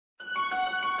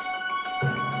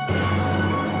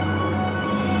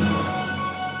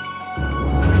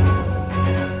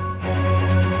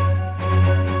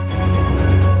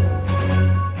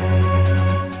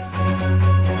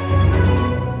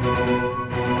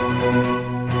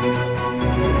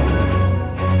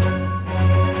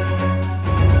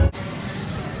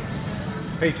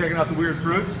Hey, checking out the weird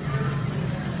fruits?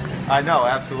 I know,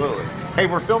 absolutely. Hey,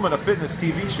 we're filming a fitness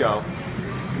TV show.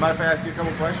 You mind if I ask you a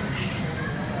couple questions?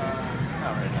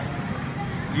 Not right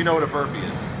now. Do you know what a burpee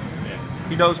is? Yeah.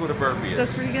 He knows what a burpee is.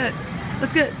 That's pretty good.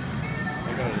 That's good.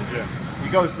 I go to the gym. He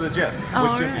goes to the gym. Oh,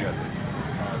 Which gym do you right. go to?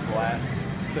 Blast.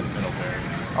 It's in Middlebury.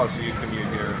 Oh, so you commute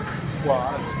here. Well,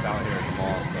 I was just out here at the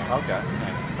mall, so. Okay,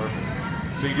 perfect.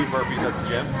 So you do burpees at the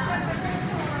gym?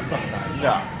 Sometimes.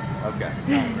 No. Okay.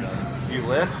 Not really. You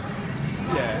lift?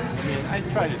 Yeah, I mean, I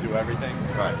try to do everything.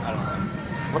 Right. I don't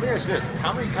know. Let me ask you this.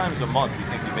 How many times a month do you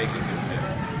think you make it to the gym?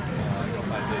 I go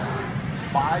 5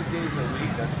 days. 5 days a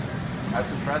week?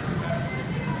 That's impressive, man.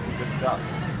 Good stuff.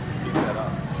 Keep that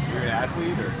up. You're an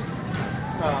athlete or?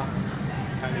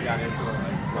 Kind of got into it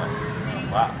like 4 years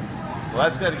ago. Wow. Well,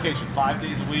 that's dedication. 5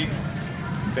 days a week.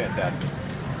 Fantastic.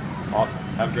 Awesome.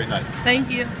 Have a great night. Thank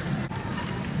you.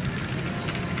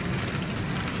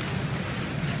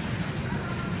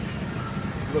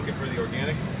 You looking for the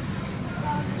organic?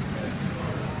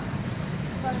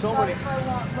 So many. If I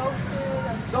want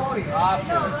roasted, So many I options.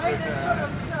 know, right? with That's that. what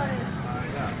I'm trying to. I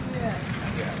know.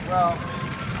 Yeah. Yeah. Well,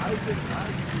 I think I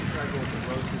usually try to go with the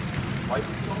roasted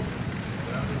lightly salt.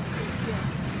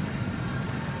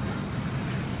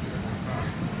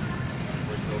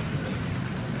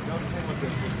 The only thing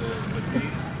with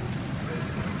these is,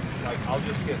 like, I'll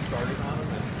just get started on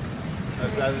them,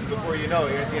 and before you know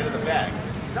it, you're at the end of the bag.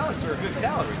 Nuts are a good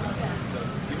calorie, though. So,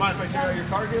 you mind if I check out your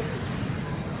card here?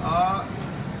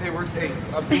 Hey,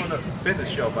 I'm doing a fitness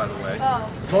show, by the way.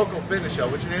 Oh. Local fitness show.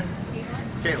 What's your name?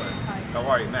 Caitlin. Caitlin. Hi. How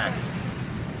are you, Max?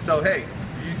 So, hey,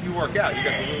 you work out. You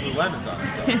got the Lululemons on.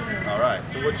 So, all right.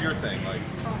 So, what's your thing? Like,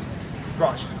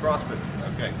 CrossFit.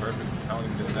 Okay, perfect. How long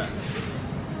have you been doing that?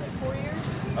 4 years.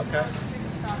 Okay.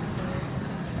 Big soccer players.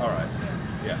 All right.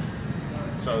 Yeah.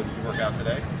 So, you work out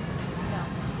today?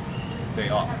 No. Day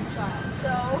I off. have a child, so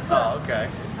Oh, okay.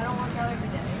 I don't work out every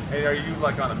day. Hey, are you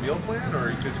like on a meal plan, or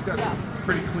because you've got some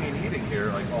pretty clean eating here,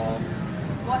 like all?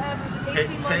 Well, I have an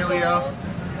 18-month paleo. old,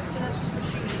 so that's just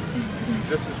machines.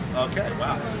 This is okay.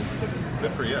 Wow.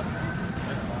 Good for you.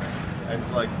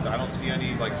 And like, I don't see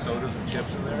any like sodas and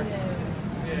chips in there.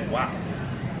 Yeah. Wow.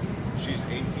 She's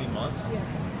 18 months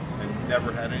and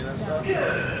never had any of that stuff.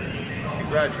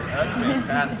 Congratulations. That's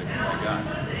fantastic. Oh my God.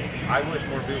 I wish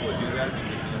more people would do that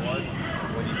because you know what?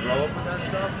 When you grow up with that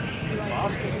stuff, it's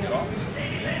impossible to get off of it.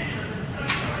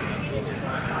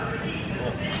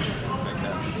 Cool.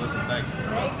 Fantastic. Listen, thanks.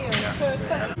 Thank you.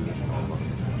 Yeah.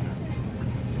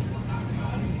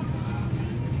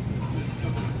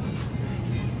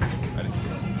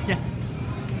 Yeah.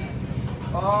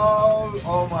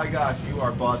 Oh my gosh, you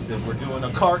are busted. We're doing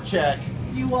a cart check.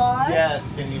 You are? Yes,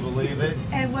 can you believe it?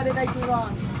 And what did I do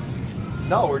wrong?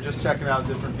 No, we're just checking out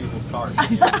different people's carts.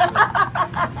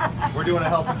 We're doing a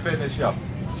health and fitness show.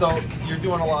 So you're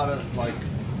doing a lot of like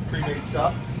pre-made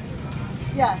stuff?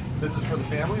 Yes, This is for the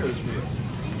family or is this for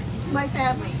you? my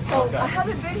family. So Okay. I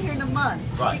haven't been here in a month.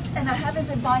 Right. And I haven't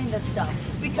been buying this stuff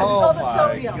because it's all the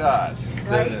sodium. Oh my gosh,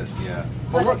 right? goodness, yeah.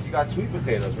 Well But look, you got sweet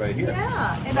potatoes right here.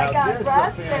 Yeah, and Now I got this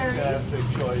raspberries. is a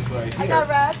fantastic choice right here. I got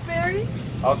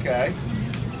raspberries. Okay.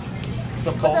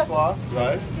 Some But that's- coleslaw,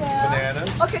 right? Yeah.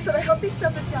 Bananas. Okay, so the healthy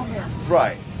stuff is down there.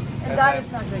 Right. And that then-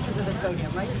 is not good because of the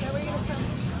sodium, right? Is that what you're going to tell me?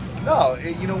 No,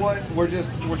 you know what? We're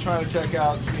trying to check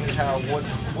out, seeing how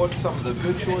what's some of the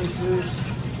good choices,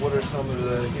 what are some of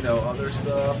the other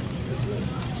stuff.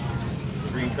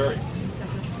 Green curry.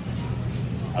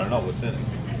 I don't know what's in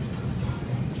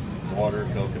it. Water,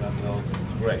 coconut milk,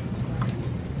 it's great.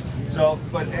 So,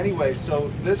 but anyway, so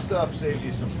this stuff saves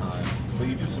you some time, but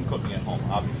you do some cooking at home,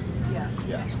 obviously. Yes.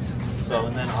 Yeah. So,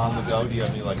 and then on the go, do you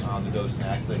have any like on the go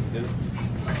snacks that you do?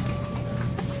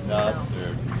 Nuts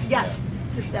or? Yes.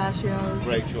 Pistachios.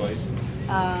 Great choice.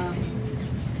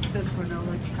 Those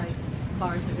granola type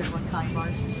bars, the good one, kind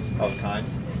bars. Of kind.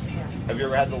 Yeah. Have you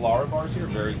ever had the Lara bars here?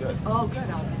 Very good. Oh, good.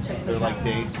 I'll check They're those like out.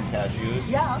 dates and cashews.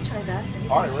 Yeah, I'll try that.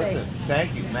 All right, Anything you listen. say.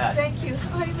 Thank you, Matt. Thank you.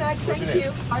 Hi, Max. What's Thank your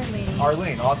you. name? Arlene.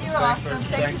 Arlene, awesome. You're Thanks awesome. For,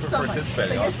 Thank thanks you for so much.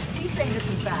 participating. So he's saying this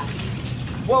is bad.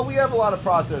 Well, we have a lot of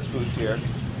processed foods here,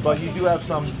 but you do have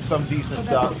some decent So that's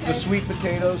stuff. okay. The sweet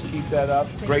potatoes, keep that up.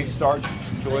 Great starch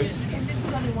choice. And this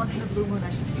is only once in a blue moon. I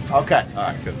should be. Okay. All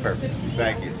right. Good. Perfect.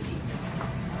 Thank you.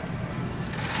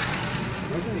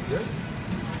 Those any good?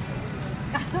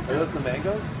 Are those the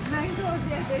mangoes? Mangoes,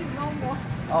 yes, there is no more.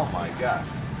 Oh my gosh.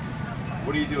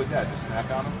 What do you do with that? Just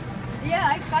snack on them? Yeah,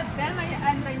 I cut them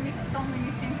and I mix so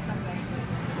many things on them.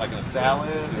 Like in a salad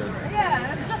or?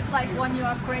 Yeah, just like when you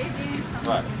are craving something,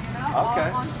 Right. Okay.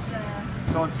 Or once,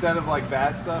 So instead of like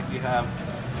bad stuff, you have,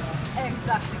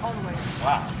 exactly, always.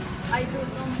 wow. I do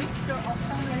some mixture of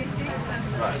so many things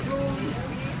and Right. prunes,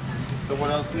 this. So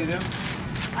what else do you do?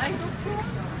 I do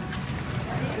prunes,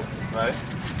 this. Right.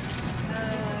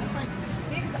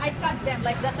 Things I cut them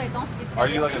like that. I don't eat. Are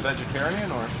you them. like a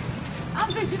vegetarian or?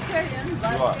 I'm vegetarian,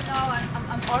 but You are. you know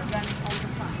I'm organic all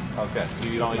the time. Okay, so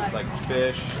you don't eat like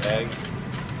fish, eggs.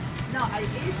 No, I eat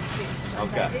fish. and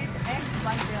Okay. I eat eggs,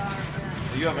 but they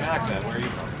are. You have an accent. Where are you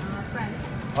from? French.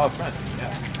 Oh, French.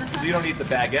 Yeah. So you don't eat the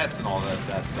baguettes and all that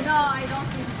stuff. No, I don't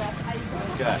eat that. I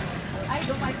do. Okay. I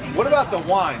do my things. What about the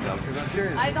wine though? Because I'm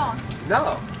curious. I don't.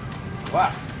 No.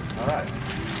 Wow. All right.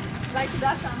 Like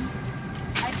that,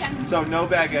 I can. So no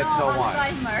baguettes, no wine.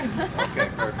 Alzheimer. Okay,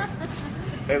 perfect.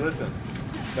 Hey, listen.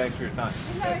 Thanks for your time.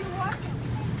 No, you're welcome.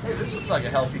 Hey, this looks like a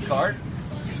healthy cart.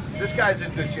 This guy's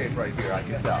in good shape right here. I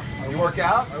can tell. You work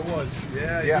out? I was.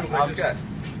 Yeah. I Yeah. do. I Okay.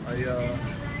 I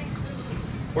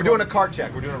We're doing a cart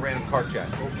check. We're doing a random cart check.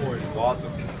 go for it.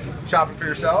 Awesome. Shopping for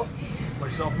yourself?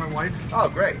 Myself, my wife. Oh,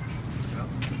 great.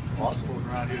 Yeah. Awesome. Floating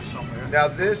around here somewhere. Now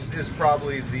this is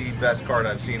probably the best cart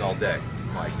I've seen all day.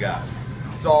 My God.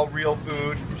 It's all real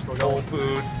food, whole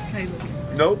food, Hey,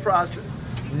 look. no process,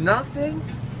 nothing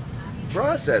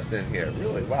processed in here.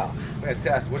 Really, wow.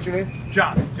 Fantastic. What's your name?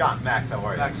 John. John. Max, how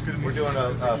are you? Max, good to meet We're you. doing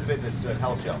a fitness and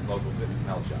health show, local fitness and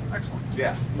health show. Excellent.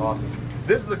 Yeah, awesome.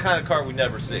 This is the kind of cart we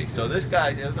never see. So this guy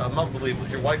is unbelievable.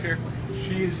 Is your wife here?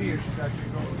 She is here. She's actually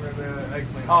going to grab an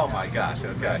eggplant. Oh my gosh,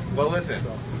 okay. Well listen,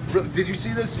 So, did you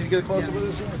see this? Did you get a close-up with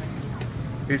this?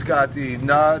 He's got the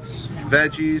nuts,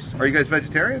 veggies. Are you guys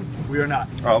vegetarian? we are not.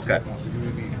 Oh, okay. We do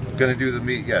meat. Gonna do the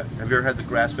meat, yeah. Have you ever had the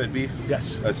grass-fed beef?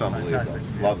 Yes. That's unbelievable.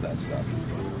 Fantastic. Love that stuff.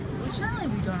 Generally,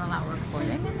 we don't allow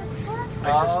recording in this store.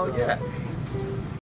 Oh, yeah.